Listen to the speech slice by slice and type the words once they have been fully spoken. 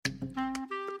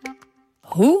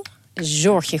Hoe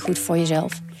zorg je goed voor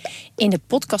jezelf? In de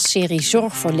podcastserie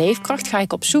Zorg voor Leefkracht ga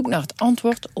ik op zoek naar het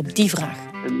antwoord op die vraag.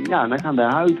 Ja, dan gaan de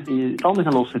huid in je tanden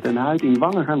gaan loszetten en de huid in je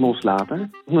wangen gaan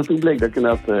loslaten. Want toen bleek dat ik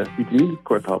inderdaad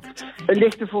vitaminetekort had. Een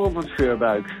lichte vorm van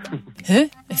scheurbuik. Een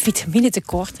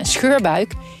vitaminetekort, een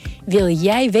scheurbuik? Wil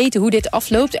jij weten hoe dit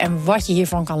afloopt en wat je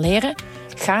hiervan kan leren?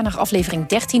 Ga naar aflevering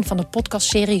 13 van de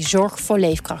podcastserie Zorg voor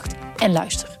Leefkracht en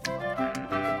luister.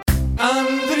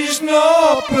 Andries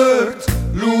Noppert,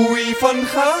 Louis van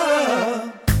Gaal.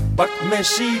 Pak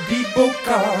Messi die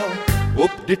bokaal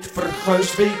op dit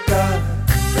verguisd WK.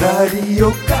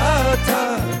 Radio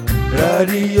Qatar,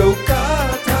 Radio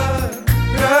Qatar,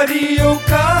 Radio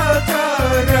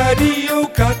Qatar, Radio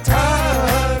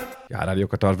Qatar. Ja, Radio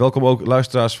Qatar. Welkom ook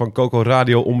luisteraars van Coco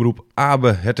Radio, Omroep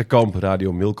Abe, Hertekamp,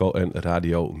 Radio Milko en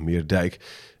Radio Meerdijk.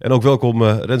 En ook welkom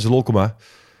Renze Lolkema.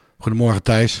 Goedemorgen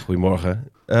Thijs. Goedemorgen.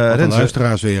 Renze,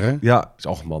 luisteraars weer, hè? Ja,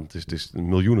 man, het is een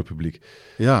miljoenen publiek.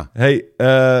 Ja. Hey,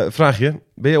 vraagje.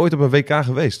 Ben je ooit op een WK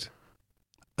geweest?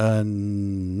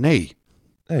 Nee.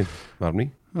 Nee, waarom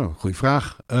niet? Oh, goeie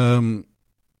vraag.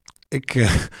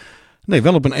 Nee,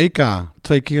 wel op een EK.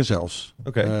 2 keer zelfs.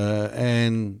 Oké.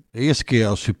 En de eerste keer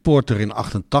als supporter in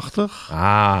 88.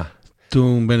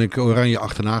 Toen ben ik Oranje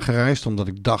achterna gereisd, omdat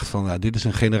ik dacht van, dit is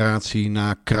een generatie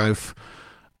na Cruijff,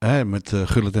 met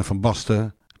Gullit en Van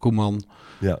Basten, Koeman,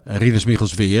 en Rinus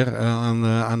Michels weer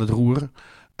aan het roer.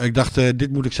 Ik dacht,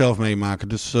 dit moet ik zelf meemaken.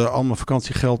 Dus al mijn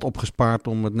vakantiegeld opgespaard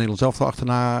om het Nederlands elftal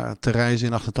achterna te reizen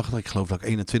in 88. Ik geloof dat ik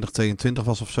 21, 22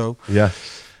 was of zo. Ja.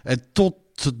 En tot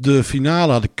de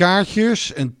finale had ik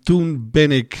kaartjes. En toen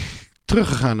ben ik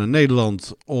teruggegaan naar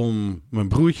Nederland om mijn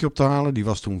broertje op te halen. Die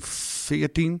was toen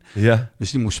 14. Ja.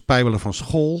 Dus die moest spijbelen van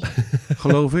school,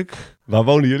 geloof ik. Waar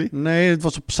woonden jullie? Nee, het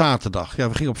was op zaterdag. Ja,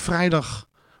 we gingen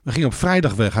op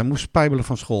vrijdag weg. Hij moest spijbelen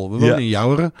van school. We woonden in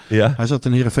Jouweren. Ja. Hij zat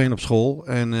in Heerenveen op school.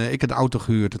 En ik had de auto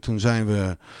gehuurd. En toen zijn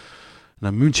we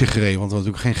naar München gereden. Want we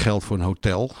hadden natuurlijk geen geld voor een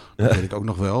hotel. Dat weet ik ook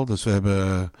nog wel. Dus we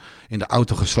hebben in de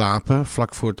auto geslapen.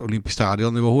 Vlak voor het Olympisch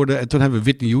Stadion. En toen hebben we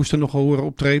Whitney Houston nog horen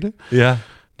optreden. Ja.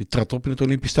 Die trad op in het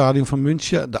Olympisch Stadion van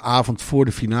München. De avond voor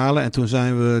de finale. En toen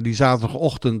zijn we die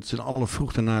zaterdagochtend in alle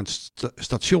vroegte naar het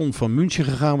station van München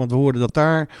gegaan. Want we hoorden dat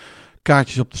daar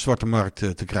kaartjes op de Zwarte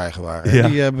Markt te krijgen waren. Ja.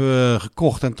 Die hebben we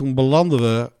gekocht. En toen belanden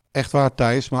we, echt waar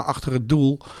Thijs, maar achter het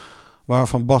doel waar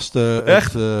Van Basten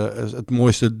het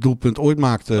mooiste doelpunt ooit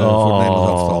maakte voor het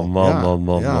Nederlands elftal.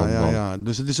 Man.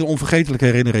 Dus het is een onvergetelijke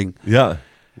herinnering. Ja,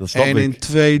 dat snap ik. En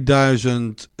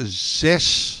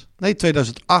in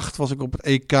 2008 was ik op het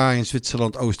EK in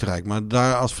Zwitserland-Oostenrijk, maar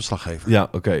daar als verslaggever. Ja,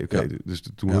 oké. Ja. Dus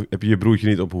toen heb je je broertje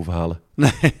niet op hoeven halen.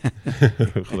 Nee.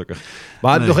 Gelukkig.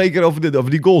 Maar nog één keer over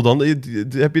die goal dan.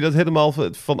 Heb je dat helemaal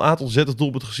van A tot Z het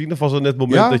doelpunt gezien? Of was het net het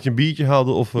moment dat je een biertje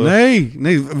haalde? Of,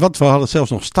 Nee, want we hadden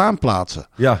zelfs nog staanplaatsen.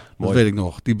 Ja, dat mooi. weet ik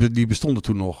nog. Die bestonden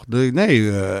toen nog. Nee,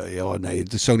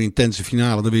 het is zo'n intense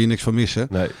finale, daar wil je niks van missen.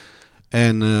 Nee.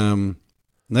 En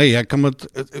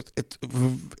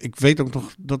ik weet ook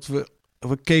nog dat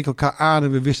we keken elkaar aan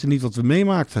en we wisten niet wat we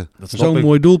meemaakten. Zo'n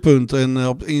mooi doelpunt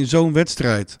en in zo'n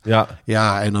wedstrijd.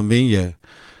 Ja, en dan win je.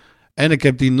 En ik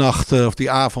heb die nacht of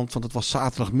die avond, want het was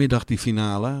zaterdagmiddag die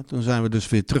finale. Toen zijn we dus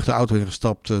weer terug de auto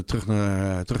ingestapt, terug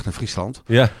naar Friesland.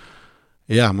 Ja.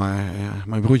 Ja, maar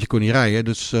mijn broertje kon niet rijden.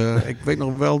 Dus ik weet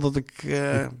nog wel dat ik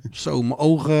mijn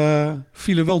ogen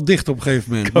vielen wel dicht op een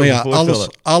gegeven moment. Maar ja,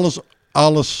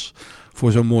 alles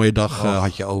voor zo'n mooie dag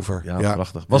had je over. Ja,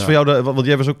 prachtig. Was voor jou want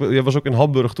jij was ook in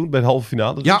Hamburg toen bij de halve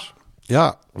finale. Dus?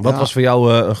 Ja. Wat was voor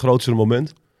jou een grootste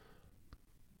moment?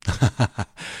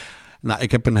 Nou,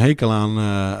 ik heb een hekel aan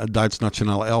het Duits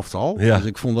nationaal elftal. Ja. Dus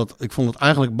ik vond het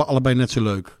eigenlijk allebei net zo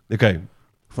leuk. Oké.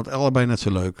 Ik vond het allebei net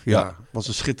zo leuk. Ja. Het was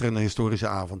een schitterende historische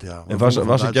avond. Ja. En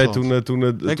was het jij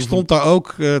toen ik stond daar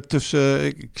ook tussen.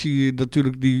 Ik zie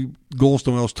natuurlijk die goals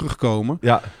dan wel eens terugkomen.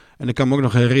 Ja. En ik kan me ook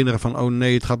nog herinneren van, oh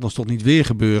nee, het gaat ons toch niet weer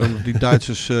gebeuren. Want die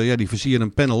Duitsers, die versieren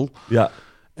een panel. Ja.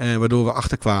 Waardoor we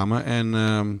achterkwamen.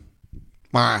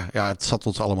 Maar het zat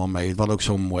ons allemaal mee. Het was ook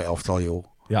zo'n mooi elftal, joh.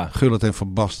 Ja. Gullit en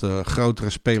Van Basten, grotere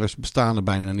spelers bestaan er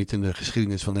bijna niet in de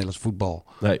geschiedenis van Nederlands voetbal.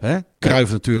 Nee.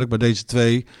 Cruijff natuurlijk, maar deze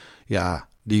twee,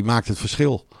 die maakt het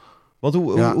verschil. Want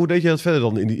hoe deed je dat verder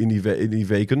dan in die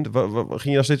weken? Ging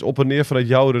je dan steeds op en neer vanuit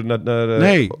Jouweren naar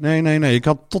Nee. Ik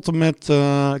had tot en met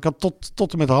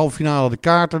de halve finale de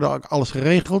kaarten, alles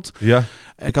geregeld. Ja.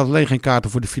 Ik had alleen geen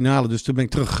kaarten voor de finale, dus toen ben ik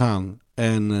teruggegaan.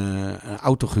 En een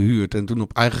auto gehuurd en toen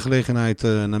op eigen gelegenheid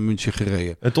naar München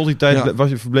gereden. En tot die tijd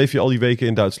verbleef je al die weken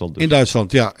in Duitsland? Dus? In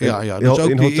Duitsland, ja. Dus ook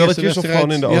in hotelletjes of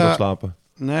gewoon in de auto slapen?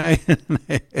 Nee.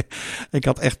 Ik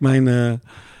had echt mijn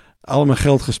allemaal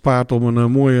geld gespaard om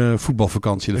een mooie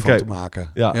voetbalvakantie ervan te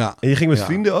maken. Ja. En je ging met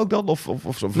vrienden ook dan?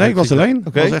 Of nee, ik was alleen.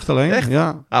 Okay. Ik was echt alleen. Echt?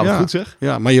 Ja. Goed zeg.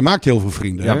 Ja, maar je maakt heel veel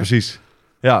vrienden. Ja, hè? precies.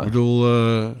 Ja. Ik bedoel,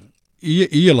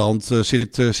 Ierland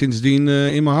zit sindsdien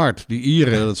in mijn hart. Die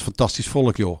Ieren, dat is een fantastisch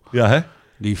volk, joh. Ja, hè?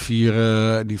 Die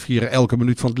vieren elke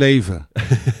minuut van het leven.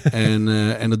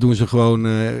 en dat doen ze gewoon...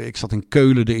 ik zat in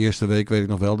Keulen de eerste week, weet ik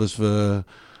nog wel. Dus we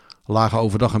lagen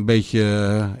overdag een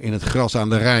beetje in het gras aan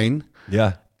de Rijn.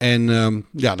 Ja. En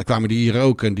daar kwamen die Ieren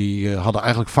ook. En die hadden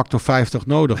eigenlijk factor 50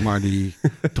 nodig. Maar die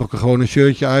trokken gewoon een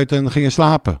shirtje uit en gingen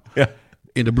slapen. Ja.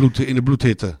 In de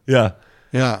bloedhitte. Ja.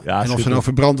 Ja, en of ze nou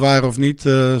verbrand waren of niet,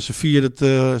 ze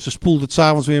spoelden het 's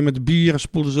avonds weer met de bier,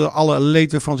 spoelden ze alle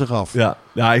leed weer van zich af.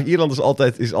 Ja, Ierland is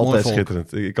altijd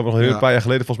schitterend. Ik kan me nog een paar jaar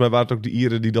geleden, volgens mij waren het ook de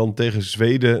Ieren die dan tegen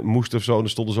Zweden moesten of zo. En dan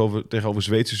stonden ze tegenover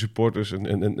Zweedse supporters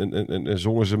en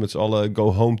zongen ze met z'n allen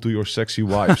Go home to your sexy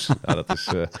wives. Ja, dat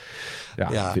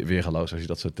is weergeloos als je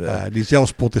dat soort... die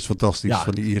zelfspot is fantastisch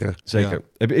van die Ieren. Zeker.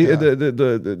 Ja. Heb je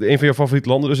een van jouw favoriete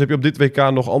landen, dus heb je op dit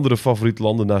WK nog andere favoriete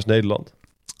landen naast Nederland?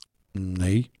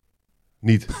 Nee.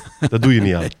 Niet? Dat doe je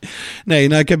niet aan. Nee,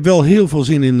 nou ik heb wel heel veel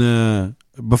zin in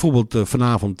bijvoorbeeld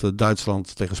vanavond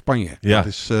Duitsland tegen Spanje. Ja. Dat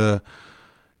is,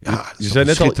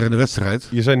 een schitterende wedstrijd.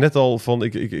 Je zei net al van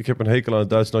ik heb een hekel aan het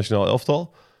Duits nationaal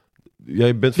elftal.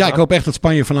 Jij bent ik hoop echt dat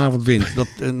Spanje vanavond wint.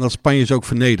 Dat Spanje is ook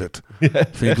vernederd. Dat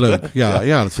vind ik leuk.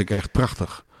 Ja, dat vind ik echt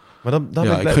prachtig. Maar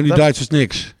ik gun die Duitsers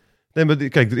niks. Nee, maar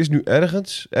kijk, er is nu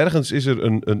ergens is er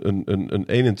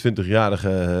een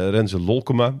 21-jarige Renze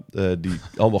Lolkema, die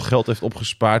allemaal geld heeft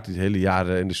opgespaard, die het hele jaar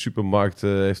in de supermarkt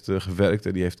heeft gewerkt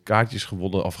en die heeft kaartjes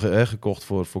gewonnen of gekocht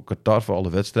voor Qatar, voor alle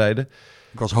wedstrijden.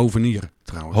 Ik was hovenier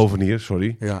trouwens. Hovenier,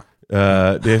 sorry. Ja.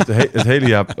 Die heeft het hele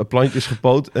jaar plantjes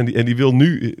gepoot en die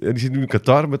zit nu in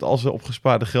Qatar met al zijn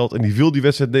opgespaarde geld en die wil die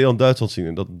wedstrijd Nederland-Duitsland zien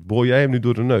en dat boor jij hem nu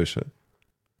door de neus, hè?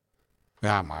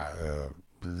 Ja, maar...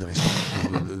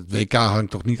 het WK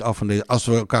hangt toch niet af van deze... Als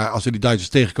we die Duitsers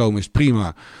tegenkomen is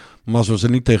prima. Maar als we ze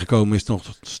niet tegenkomen is het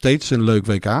nog steeds een leuk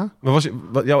WK. Maar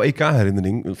jouw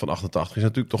EK-herinnering van 88 is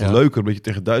natuurlijk toch leuker omdat je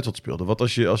tegen Duitsland speelde. Wat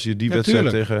als je die wedstrijd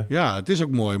tegen... Ja, het is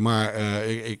ook mooi, maar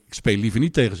ik speel liever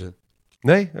niet tegen ze.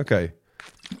 Nee? Oké.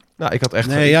 Nou, ik had echt...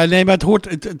 Nee, maar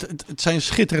het zijn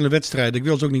schitterende wedstrijden. Ik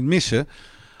wil ze ook niet missen.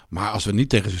 Maar als we niet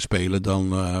tegen ze spelen, dan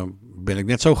ben ik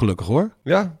net zo gelukkig, hoor.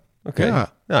 Ja? Oké.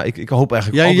 Ja, ik hoop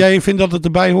eigenlijk... Jij vindt dat het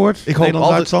erbij hoort? Ik hoop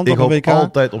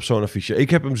altijd op zo'n affiche. Ik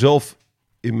heb hem zelf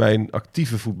in mijn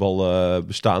actieve voetbal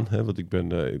bestaan. Hè, want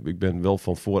ik ben wel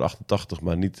van voor 88,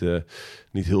 maar niet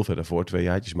heel ver daarvoor. 2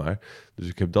 jaartjes maar. Dus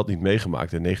ik heb dat niet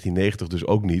meegemaakt. En 1990 dus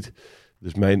ook niet.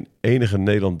 Dus mijn enige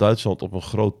Nederland-Duitsland op een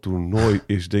groot toernooi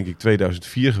is denk ik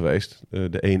 2004 geweest.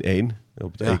 De 1-1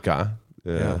 op het EK.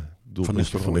 Doelpunt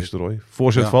van Nistelrooy.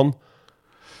 Voorzet van...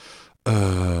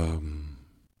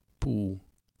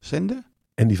 Zende?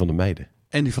 En die van de meiden.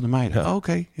 Ja.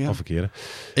 Oké. Ja. Van verkeren.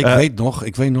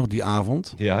 Ik weet nog die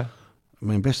avond. Ja.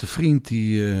 Mijn beste vriend,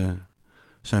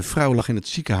 zijn vrouw lag in het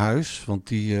ziekenhuis. Want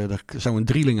daar zou een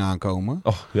drieling aankomen.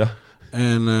 Oh, ja.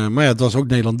 Maar het was ook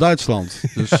Nederland-Duitsland.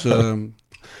 Dus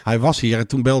hij was hier en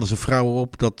toen belde zijn vrouw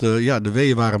op dat de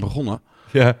weeën waren begonnen.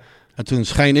 Ja. En toen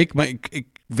schijn ik, maar ik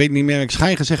weet niet meer, ik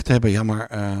schijn gezegd te hebben, ja, maar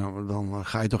dan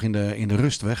ga je toch in de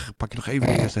rust weg. Pak je nog even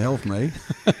de eerste helft mee.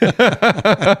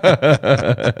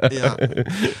 Ja.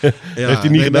 Heeft hij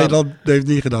niet gedaan? Nee, dat heeft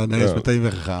hij niet gedaan. Nee, hij is meteen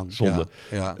weggegaan. Zonde.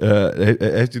 Ja.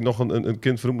 Heeft hij nog een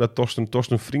kind vernoemd naar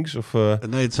Torsten Frinks? Of,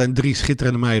 Nee, het zijn 3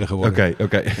 schitterende meiden geworden.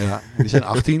 Oké. Ja, die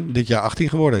zijn dit jaar 18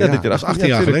 geworden. Ja, dit jaar dat is 18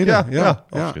 jaar geleden. Ja.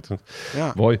 Schitterend.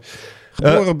 Ja. Mooi.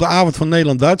 Geboren op de avond van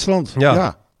Nederland-Duitsland.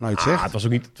 Ja. Nou, het was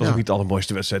ook niet de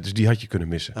allermooiste wedstrijd, dus die had je kunnen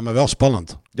missen. Ja, maar wel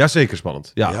spannend. Ja, zeker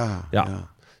spannend. Ja.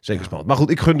 Zeker spannend. Maar goed,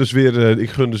 ik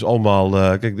gun dus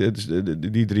allemaal...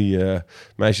 kijk, die 3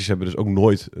 meisjes hebben dus ook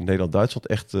nooit Nederland-Duitsland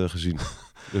echt gezien.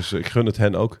 Dus ik gun het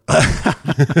hen ook.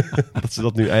 Dat ze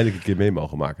dat nu eindelijk een keer mee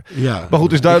mogen maken. Ja. Maar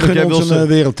goed, het is duidelijk... Jij wil een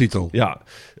wereldtitel. Ja.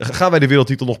 Gaan wij de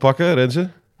wereldtitel nog pakken, Renze?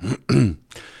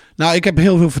 Nou, ik heb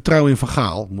heel veel vertrouwen in Van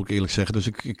Gaal, moet ik eerlijk zeggen. Dus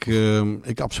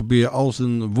ik absorbeer al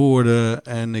zijn woorden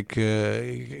en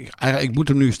ik moet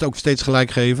hem nu ook steeds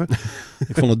gelijk geven.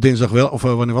 Ik vond het dinsdag wel, of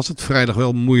wanneer was het? Vrijdag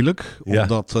wel moeilijk.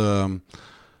 Omdat,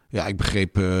 ik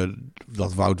begreep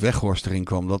dat Wout Weghorst erin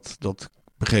kwam. Dat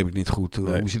begreep ik niet goed.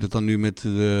 Nee. Hoe zit het dan nu met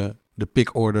de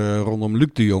pikorde rondom Luc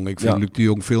de Jong? Ik vind Luc de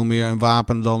Jong veel meer een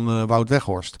wapen dan Wout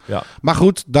Weghorst. Ja. Maar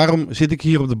goed, daarom zit ik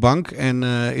hier op de bank en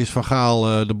is Van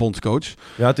Gaal de bondscoach.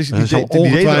 Ja,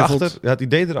 het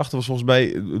idee erachter was volgens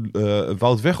mij...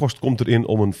 Wout Weghorst komt erin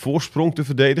om een voorsprong te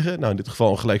verdedigen. Nou, in dit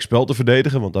geval een gelijkspel te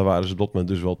verdedigen, want daar waren ze op dat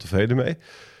moment dus wel tevreden mee.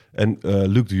 En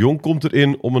Luc de Jong komt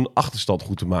erin om een achterstand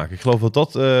goed te maken. Ik geloof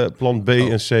dat plan B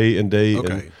en C en D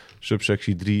en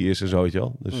subsectie 3 is en zo, weet je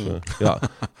wel. Dus ja.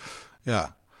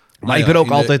 Ja. Maar ik ben ook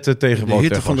altijd tegen de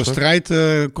hitte van de strijd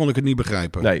kon ik het niet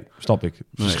begrijpen. Nee, snap ik.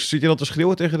 Nee. Zit je dan te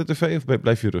schreeuwen tegen de tv of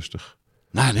blijf je rustig?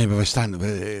 Nou, nee, maar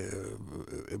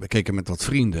we keken met wat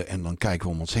vrienden en dan kijken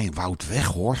we om ons heen. Wout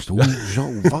Weghorst,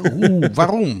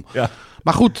 waarom? Ja.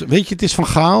 Maar goed, weet je, het is Van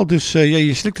Gaal, dus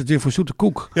je slikt het weer voor zoete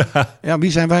koek. Ja,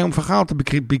 wie zijn wij om Van Gaal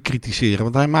te bekritiseren?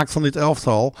 Want hij maakt van dit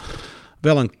elftal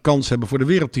wel een kans hebben voor de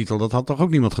wereldtitel. Dat had toch ook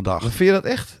niemand gedacht? Maar vind je dat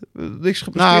echt? Niks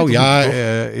gepresteerd?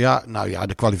 Nou ja,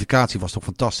 de kwalificatie was toch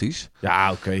fantastisch?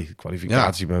 Ja, oké.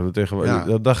 Kwalificatie. Ja. Maar daar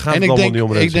gaat het allemaal niet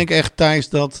om. Ik denk echt, Thijs,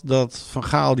 dat Van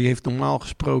Gaal, die heeft normaal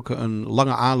gesproken een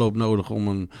lange aanloop nodig om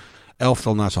een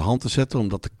elftal naar zijn hand te zetten, om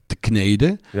dat te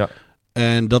kneden. Ja.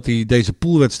 En dat hij deze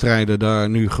poolwedstrijden daar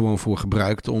nu gewoon voor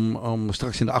gebruikt om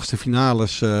straks in de achtste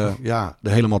finales er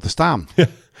helemaal te staan.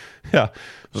 Ja.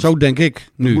 Zo denk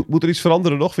ik nu. Moet er iets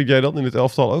veranderen nog, vind jij dan, in het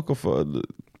elftal ook? Of,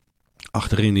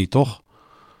 Achterin niet, toch?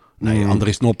 Nee,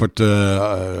 Andries Noppert,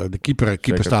 de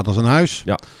keeper staat als een huis.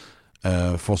 Ja.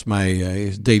 Volgens mij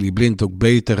is Daley Blind ook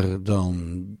beter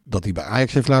dan dat hij bij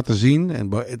Ajax heeft laten zien.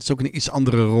 En het is ook een iets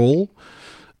andere rol.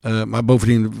 Maar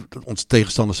bovendien, onze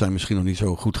tegenstanders zijn misschien nog niet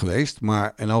zo goed geweest.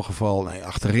 Maar in elk geval,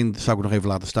 achterin zou ik nog even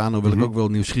laten staan. Hoewel ik ook wel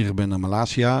nieuwsgierig ben naar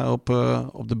Malasia op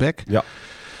de back. Ja.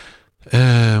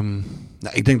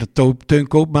 Ik denk dat Teun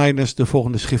Koopmeiners de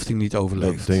volgende schifting niet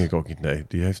overleeft. Dat denk ik ook niet, nee.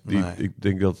 Ik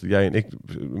denk dat jij en ik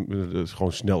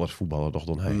gewoon sneller voetballen nog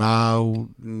dan hij. Nou,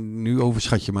 nu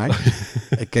overschat je mij.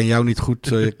 Ik ken jou niet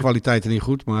goed, kwaliteiten niet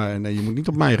goed, maar nee, je moet niet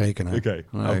op mij rekenen. Oké,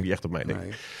 niet echt op mij,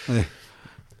 nee.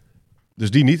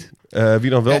 Dus die niet. Wie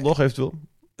dan wel nog eventueel?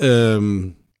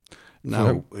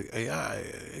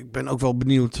 Ik ben ook wel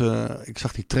benieuwd. Ik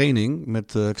zag die training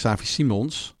met Xavi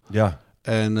Simons. Ja.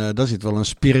 En daar zit wel een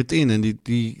spirit in. En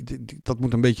dat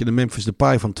moet een beetje de Memphis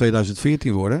Depay van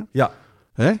 2014 worden. Ja.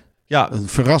 Hè? Ja. Een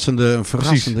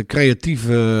verrassende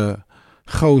creatieve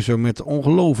gozer met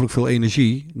ongelooflijk veel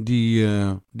energie. Die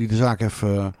de zaak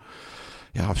even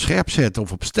op scherp zetten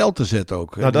of op stel te zetten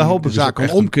ook. Nou, daar hoop ik de zaak kan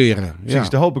omkeren. Precies,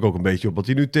 daar hoop ik ook een beetje op. Want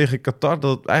hij nu tegen Qatar,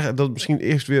 dat het misschien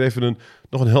eerst weer even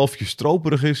nog een helftje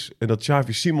stroperig is. En dat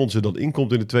Xavi Simons er dan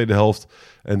inkomt in de tweede helft.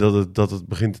 En dat het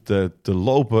begint te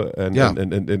lopen. En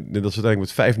dat ze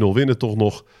uiteindelijk met 5-0 winnen toch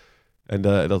nog. En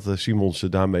dat Simons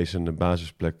daarmee zijn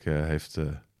basisplek heeft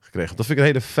gekregen. Dat vind ik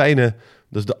een hele fijne.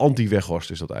 Dat is de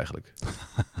anti-Weghorst is dat eigenlijk.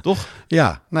 Toch?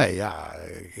 Ja,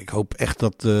 ik hoop echt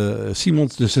dat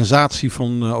Simons de sensatie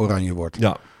van Oranje wordt.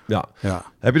 Ja.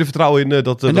 Heb je er vertrouwen in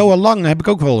dat... En Noah Lang heb ik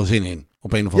ook wel zin in,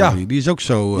 op een of andere manier. Die is ook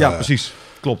zo... ja, precies.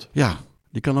 Klopt. Ja,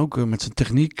 die kan ook met zijn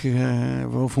techniek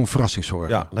wel voor een verrassing zorgen.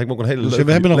 Ja, lijkt me ook een hele leuke... Dus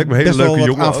we hebben nog best wel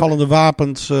wat aanvallende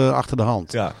wapens achter de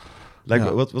hand. Ja.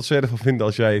 Wat zou je ervan vinden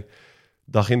als jij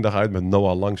dag in dag uit met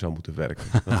Noah Lang zou moeten werken?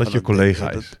 Dat je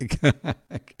collega is.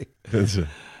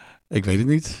 Ik weet het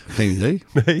niet. Geen idee.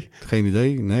 Nee? Geen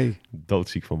idee, nee.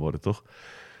 Doodziek van worden, toch?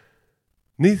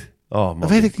 Niet? Oh, man. Dat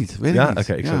weet ik niet.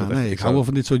 Ik hou wel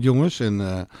van dit soort jongens.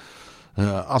 En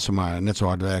als ze maar net zo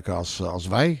hard werken als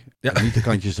wij. Ja. En niet de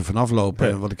kantjes er vanaf lopen.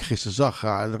 En wat ik gisteren zag,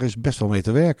 er is best wel mee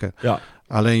te werken. Ja.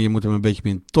 Alleen je moet hem een beetje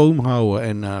in toom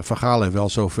houden. En Van Gaal heeft wel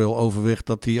zoveel overwicht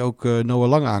dat hij ook Noah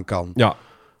Lang aan kan. Ja.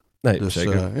 Nee, dus,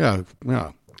 zeker.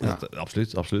 Ja.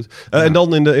 Absoluut. En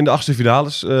dan in de achtste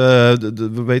finales.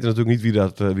 We weten natuurlijk niet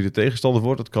wie de tegenstander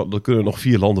wordt. Dat kunnen nog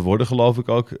 4 landen worden, geloof ik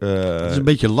ook. Het is een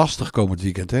beetje lastig komend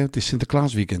weekend. Hè? Het is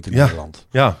Sinterklaasweekend in Nederland.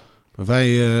 Ja.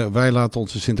 Wij laten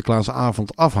onze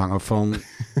Sinterklaasavond afhangen van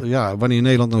wanneer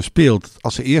Nederland nou speelt.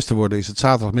 Als ze eerste worden is het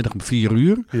zaterdagmiddag om 4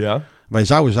 uur. Ja. Wij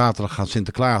zouden zaterdag gaan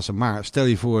Sinterklaasen. Maar stel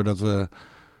je voor dat we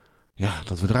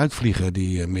eruit vliegen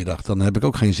die middag. Dan heb ik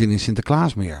ook geen zin in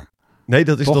Sinterklaas meer. Nee,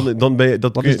 dat is dan ben je...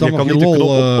 Je kan niet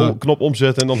de knop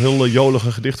omzetten en dan heel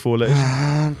jolige gedicht voorlezen.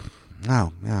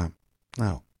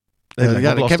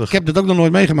 Ik heb dit ook nog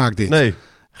nooit meegemaakt, dit. Nee.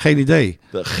 Geen idee.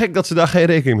 Gek dat ze daar geen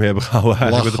rekening mee hebben gehouden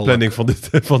eigenlijk met de planning van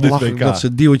dit WK. Dat ze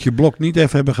het Diewertje Blok niet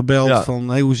even hebben gebeld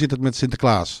van hoe zit het met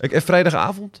Sinterklaas? En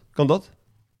vrijdagavond, kan dat?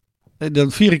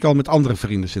 Dan vier ik al met andere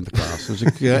vrienden Sinterklaas. Dus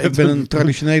ik ben een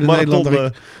traditionele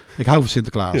Nederlander. Ik hou van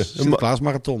Sinterklaas. Ja. Sinterklaas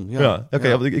marathon.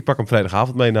 Want ik pak hem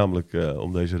vrijdagavond mee namelijk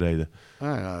om deze reden.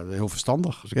 Heel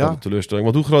verstandig. Dus ik had een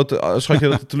teleurstelling. Want hoe groot schat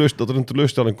je dat er een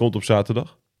teleurstelling komt op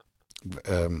zaterdag?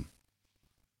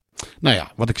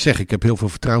 Wat ik zeg, ik heb heel veel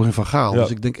vertrouwen in Van Gaal. Dus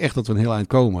ik denk echt dat we een heel eind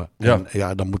komen. Ja.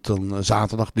 En dan moet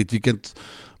zaterdag, dit weekend,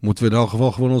 moeten we in elk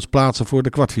geval gewoon ons plaatsen voor de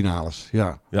kwartfinales.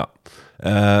 Ja.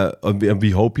 En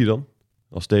wie hoop je dan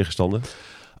als tegenstander?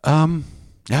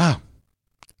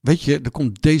 Weet je, er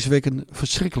komt deze week een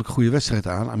verschrikkelijk goede wedstrijd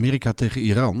aan. Amerika tegen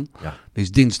Iran. Ja. Die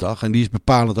is dinsdag en die is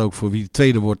bepalend ook voor wie de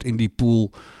tweede wordt in die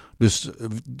pool. Dus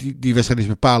die wedstrijd is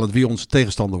bepalend wie onze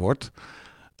tegenstander wordt.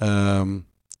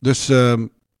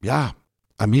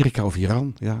 Amerika of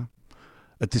Iran, ja.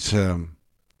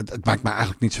 Het maakt mij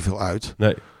eigenlijk niet zoveel uit.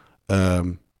 Nee.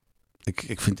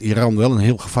 Ik vind Iran wel een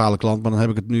heel gevaarlijk land, maar dan heb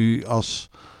ik het nu als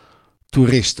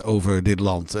toerist over dit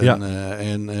land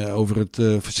en over het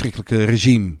verschrikkelijke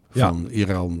regime van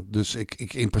Iran. Dus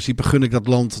in principe gun ik dat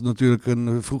land natuurlijk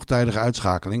een vroegtijdige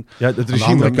uitschakeling. Ja, het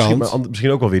regime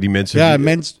misschien ook wel weer die mensen.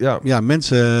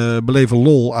 Mensen beleven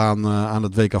lol aan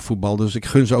het WK voetbal, dus ik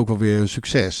gun ze ook wel weer een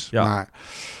succes. Ja. Maar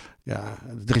ja,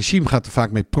 het regime gaat er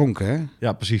vaak mee pronken, hè?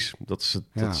 Ja, precies. Dat is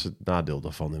het nadeel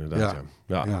daarvan inderdaad.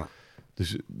 Ja.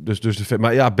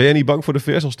 Maar ja, ben je niet bang voor de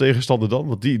VS als tegenstander dan?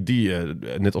 Want die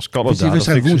net als Canada, die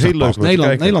wedstrijd dat vind ik heel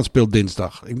leuk. Nederland speelt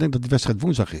dinsdag. Ik denk dat die wedstrijd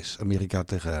woensdag is. Amerika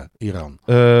tegen Iran.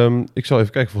 Ik zal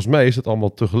even kijken. Volgens mij is het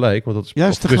allemaal tegelijk. Want dat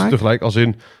is tegelijk als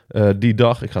in die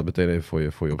dag. Ik ga het meteen even voor je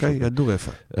opzoeken. Oké, doe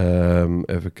even.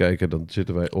 Even kijken, dan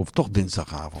zitten wij op... Toch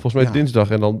dinsdagavond. Volgens mij dinsdag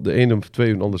en dan de ene om 2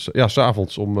 uur en anders. Ja, 's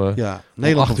avonds om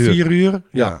Nederland om 4 uur.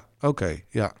 Ja. Oké.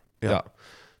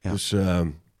 Dus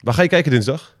waar ga je kijken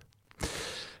dinsdag?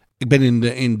 Ik ben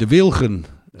in de Wilgen.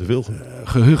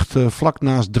 Gehucht vlak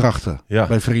naast Drachten. Ja.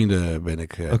 Bij vrienden ben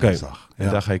ik dinsdag. En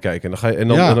daar ga je kijken. En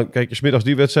dan kijk je 's middags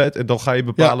die wedstrijd. En dan ga je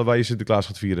bepalen waar je Sinterklaas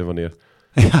gaat vieren en wanneer.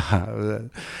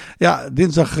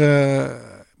 Dinsdag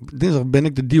ben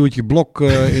ik de duwtje blok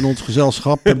in ons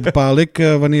gezelschap. En bepaal ik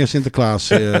wanneer Sinterklaas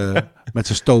met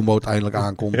zijn stoomboot eindelijk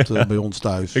aankomt bij ons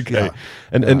thuis. Okay.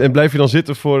 En blijf je dan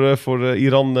zitten voor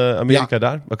Iran, Amerika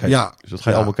daar? Oké. Ja. Dus dat ga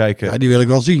je allemaal kijken. Ja, die wil ik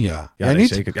wel zien, ja. Jij niet?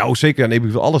 Zeker. Ja, zeker. Nee,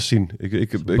 ik wil alles zien.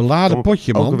 Beladen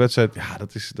potje, man. Elke wedstrijd. Ja,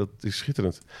 dat is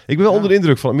schitterend. Ik ben wel onder de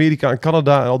indruk van Amerika en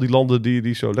Canada en al die landen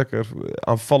die zo lekker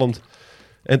aanvallend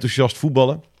enthousiast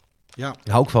voetballen. Ja.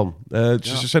 Daar hou ik van.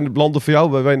 Zijn het landen voor jou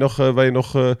waar je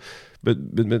nog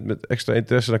met extra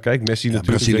interesse naar kijkt? Messi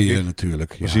natuurlijk. Brazilië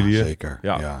natuurlijk. Brazilië. Ja, zeker.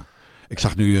 Ja. Ik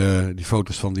zag nu die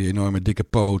foto's van die enorme dikke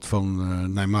poot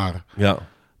van Neymar. Ja.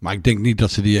 Maar ik denk niet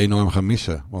dat ze die enorm gaan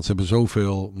missen. Want ze hebben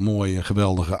zoveel mooie,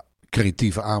 geweldige,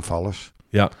 creatieve aanvallers.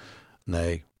 Ja.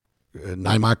 Nee.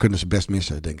 Neymar kunnen ze best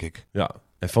missen, denk ik. Ja.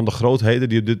 En van de grootheden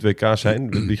die op dit WK zijn,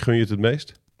 wie gun je het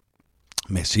meest?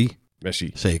 Messi.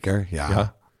 Zeker, ja.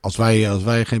 Ja. Als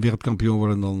wij geen wereldkampioen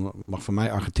worden, dan mag voor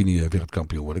mij Argentinië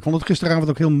wereldkampioen worden. Ik vond het gisteravond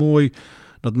ook heel mooi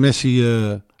dat Messi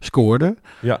scoorde.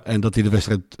 Ja. En dat hij de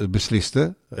wedstrijd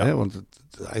besliste. Ja. Hè? Want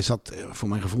hij zat voor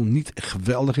mijn gevoel niet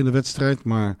geweldig in de wedstrijd.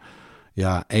 Maar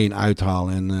ja, 1 uithaal.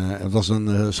 En het was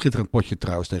een schitterend potje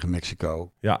trouwens tegen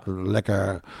Mexico. Ja.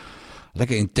 Lekker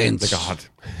intens. Lekker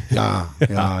hard.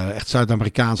 Ja, echt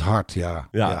Zuid-Amerikaans hard. Ja.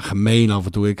 Gemeen af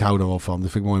en toe. Ik hou er wel van.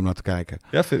 Dat vind ik mooi om naar te kijken.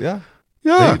 Ja.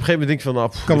 Nee, op een gegeven moment denk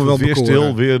ik van, kan me wel weer bekoren.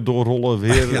 Stil, weer doorrollen,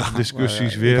 weer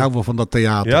discussies. Weer. Ik hou wel van dat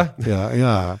theater. Ja?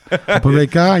 Ja. Op een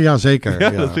WK, ja zeker.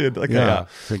 Ja.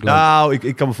 Nou,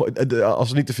 ik kan me als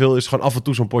het niet te veel is, gewoon af en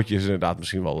toe zo'n potje is inderdaad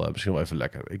misschien wel even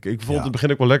lekker. Ik vond het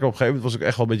begin ook wel lekker. Op een gegeven moment was ik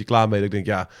echt wel een beetje klaar mee. Dat ik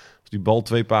denk, als die bal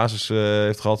 2 passes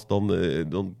heeft gehad,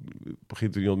 dan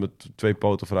begint er iemand met 2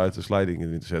 poten vooruit de sliding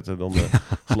in te zetten. Dan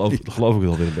geloof ik het wel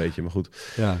weer een beetje. Maar goed,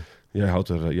 jij houdt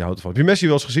ervan. Heb je Messi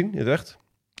wel eens gezien in het echt?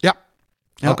 Ja.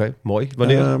 Oké, mooi.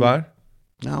 Wanneer? Waar?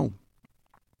 Nou,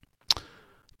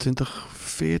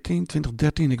 2014,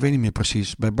 2013, ik weet niet meer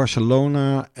precies. Bij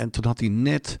Barcelona. En toen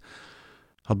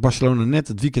had Barcelona net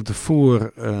het weekend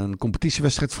ervoor een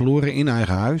competitiewedstrijd verloren in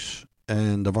eigen huis.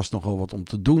 En daar was nogal wat om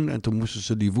te doen. En toen moesten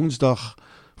ze die woensdag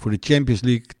voor de Champions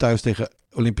League thuis tegen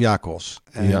Olympiakos.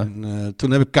 En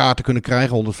toen heb ik kaarten kunnen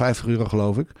krijgen, €150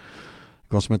 geloof ik.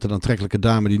 Ik was met een aantrekkelijke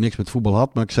dame die niks met voetbal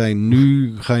had. Maar ik zei,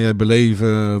 nu ga jij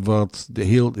beleven wat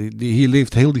hier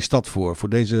leeft heel die stad voor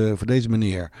deze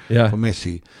meneer, voor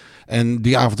Messi. En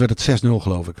die avond werd het 6-0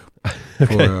 geloof ik,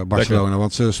 voor Barcelona.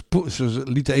 Want ze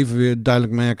lieten even weer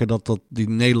duidelijk merken dat die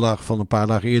nederlaag van een paar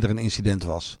dagen eerder een incident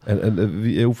was.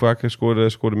 En hoe vaak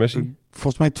scoorde Messi?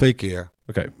 Volgens mij 2 keer.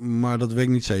 Okay. Maar dat weet ik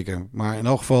niet zeker. Maar in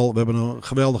elk geval, we hebben een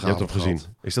geweldige avond gezien.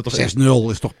 Is dat toch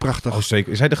 6-0 is toch prachtig? Oh,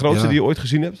 zeker. Is hij de grootste die je ooit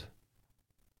gezien hebt?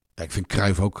 Ja, ik vind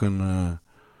Cruijff ook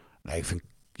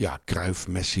Cruijff,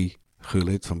 Messi,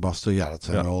 Gullit, Van Basten. Ja, dat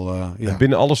zijn wel... En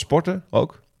binnen alle sporten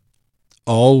ook?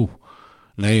 Oh,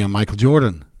 nee, Michael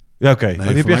Jordan. Ja, oké.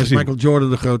 Nee, heb je gezien? Michael Jordan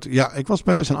de grote... Ja, ik was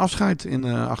bij zijn afscheid in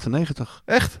 98.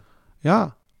 Echt?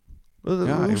 Ja.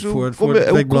 Hoe kom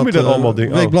je er allemaal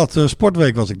dingen? Weekblad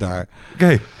Sportweek was ik daar.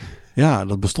 Oké. Ja,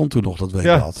 dat bestond toen nog, dat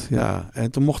weekblad. Ja.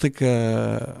 En toen mocht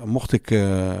ik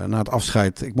na het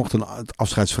afscheid... het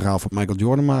afscheidsverhaal van Michael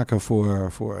Jordan maken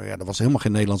voor dat was helemaal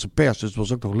geen Nederlandse pers, dus het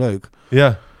was ook nog leuk.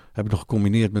 Ja. Heb ik nog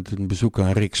gecombineerd met een bezoek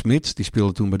aan Rick Smits. Die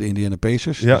speelde toen bij de Indiana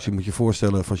Pacers. Ja. Dus je moet je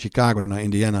voorstellen, van Chicago naar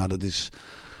Indiana, dat is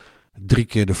 3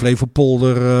 keer de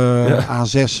Flevopolder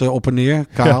A6 op en neer.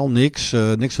 Kaal, niks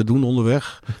te doen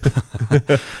onderweg.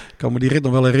 Ik kan me die rit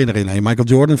nog wel herinneren. Nee, Michael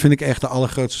Jordan vind ik echt de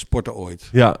allergrootste sporter ooit.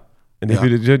 Ja,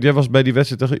 en jij was bij die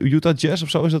wedstrijd tegen Utah Jazz of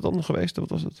zo, is dat dan geweest? Wat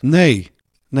was het?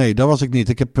 Nee, dat was ik niet.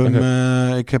 Ik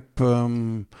heb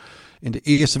in de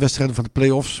eerste wedstrijden van de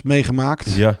play-offs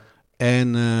meegemaakt. Ja.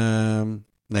 En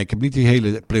ik heb niet die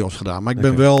hele play-offs gedaan. Maar ik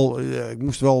ben ik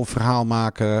moest wel een verhaal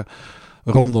maken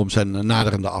rondom zijn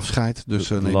naderende afscheid. Dus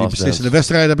die beslissende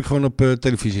wedstrijd heb ik gewoon op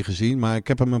televisie gezien. Maar ik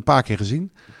heb hem een paar keer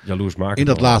gezien. Jaloers maken. In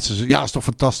dat laatste seizoen. Ja, is toch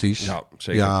fantastisch? Ja,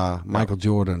 zeker. Ja, Michael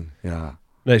Jordan. Ja.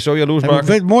 Nee, zo jaloers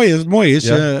maken. Het mooie is,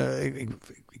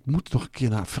 ik moet er toch een keer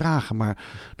naar vragen. Maar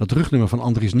dat rugnummer van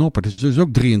Andries Noppert is dus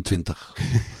ook 23.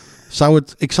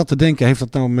 Ik zat te denken, heeft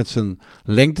dat nou met zijn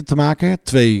lengte te maken?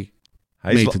 2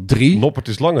 meter 3. Noppert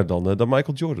is langer dan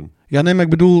Michael Jordan. Ja, nee, maar ik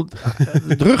bedoel,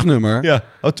 het rugnummer. Ja,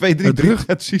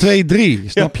 2-3.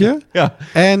 Snap je? Ja.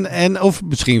 En of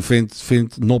misschien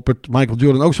vindt Noppert Michael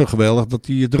Jordan ook zo geweldig dat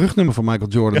hij het rugnummer van Michael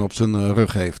Jordan op zijn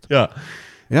rug heeft. Ja.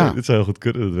 Dit zou heel goed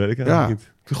kunnen, dat weet ik eigenlijk niet.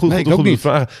 Goed, ik ook niet.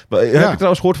 Vragen. Heb je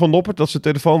trouwens gehoord van Noppert dat zijn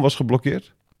telefoon was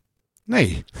geblokkeerd?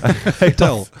 Nee.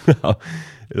 Vertel.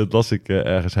 Dat las ik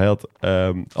ergens. Hij had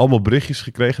allemaal berichtjes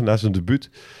gekregen na zijn debuut.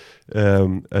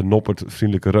 En Noppert,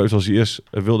 vriendelijke reus als hij is,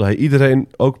 wilde hij iedereen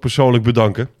ook persoonlijk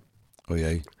bedanken. Oh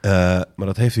jee. Maar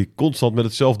dat heeft hij constant met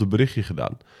hetzelfde berichtje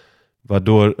gedaan.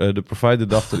 Waardoor de provider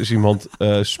dacht, er is iemand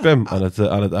spam aan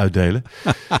het uitdelen.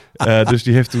 Dus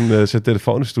die heeft toen, zijn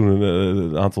telefoon is toen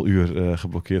een aantal uur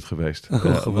geblokkeerd geweest.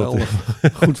 Geweldig.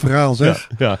 Goed verhaal zeg.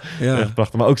 Ja, echt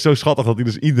prachtig. Maar ook zo schattig dat hij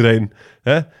dus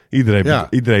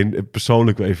iedereen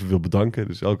persoonlijk even wil bedanken.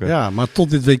 Dus Ja, maar tot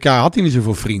dit WK had hij niet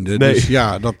zoveel vrienden. Nee. Dus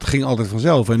ja, dat ging altijd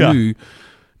vanzelf. En nu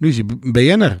is hij een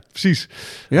BN'er. Precies.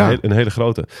 Ja. Een hele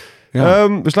grote.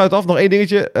 Ja. We sluiten af. Nog één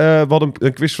dingetje. We hadden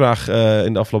een quizvraag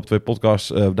in de afgelopen 2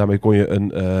 podcasts. Daarmee kon je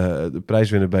de prijs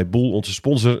winnen bij Boel, onze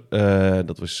sponsor.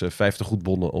 Dat was 50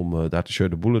 goedbonnen om daar te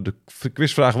shirten boelen. De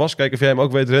quizvraag was, kijk of jij hem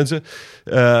ook weet, Renze.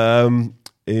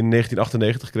 In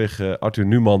 1998 kreeg Arthur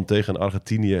Newman tegen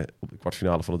Argentinië op de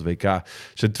kwartfinale van het WK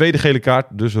zijn tweede gele kaart.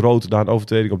 Dus rood na een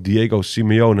overtreding op Diego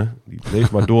Simeone. Die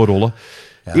bleef maar doorrollen.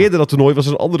 Ja. Eerder dat toernooi was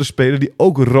er een andere speler die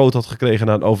ook rood had gekregen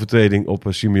na een overtreding op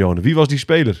Simeone. Wie was die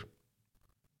speler?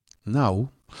 Nou,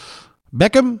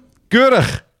 Beckham.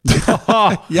 Keurig!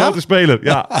 Grote speler.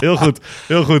 Ja, heel goed.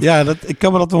 Heel goed. Ja, ik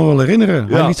kan me dat nog wel herinneren.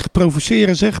 Hij liet zich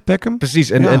provoceren, zeg, Beckham. Precies,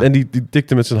 en die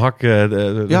tikte met zijn hak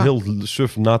een heel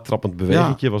suf natrappend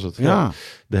bewegingje was het. Ja.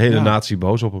 De hele natie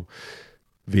boos op hem.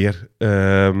 Weer.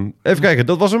 Even kijken,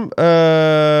 dat was hem.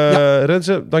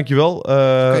 Renze, dankjewel.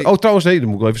 Okay. Oh, trouwens, nee, dan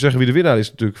moet ik wel even zeggen wie de winnaar is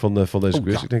natuurlijk van deze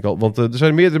quiz. Ja. Ik denk al, want er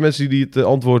zijn meerdere mensen die het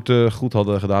antwoord goed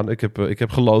hadden gedaan. Ik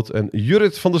heb geloot en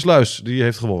Jurrit van der Sluis, die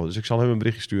heeft gewonnen. Dus ik zal hem een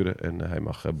berichtje sturen en hij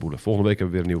mag boelen. Volgende week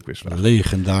hebben we weer een nieuwe quiz. Een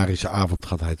legendarische avond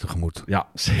gaat hij tegemoet. Ja,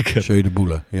 zeker. Zul je de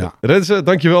boelen, ja. Renze,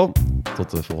 dankjewel.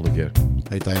 Tot de volgende keer.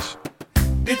 Hey Thijs.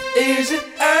 Dit is het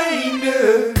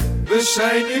einde, we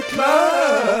zijn nu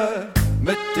klaar.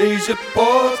 Met deze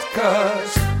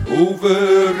podcast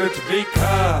over het WK.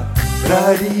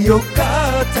 Radio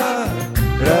Qatar,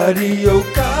 Radio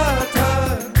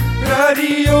Qatar,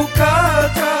 Radio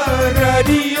Qatar,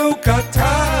 Radio Qatar.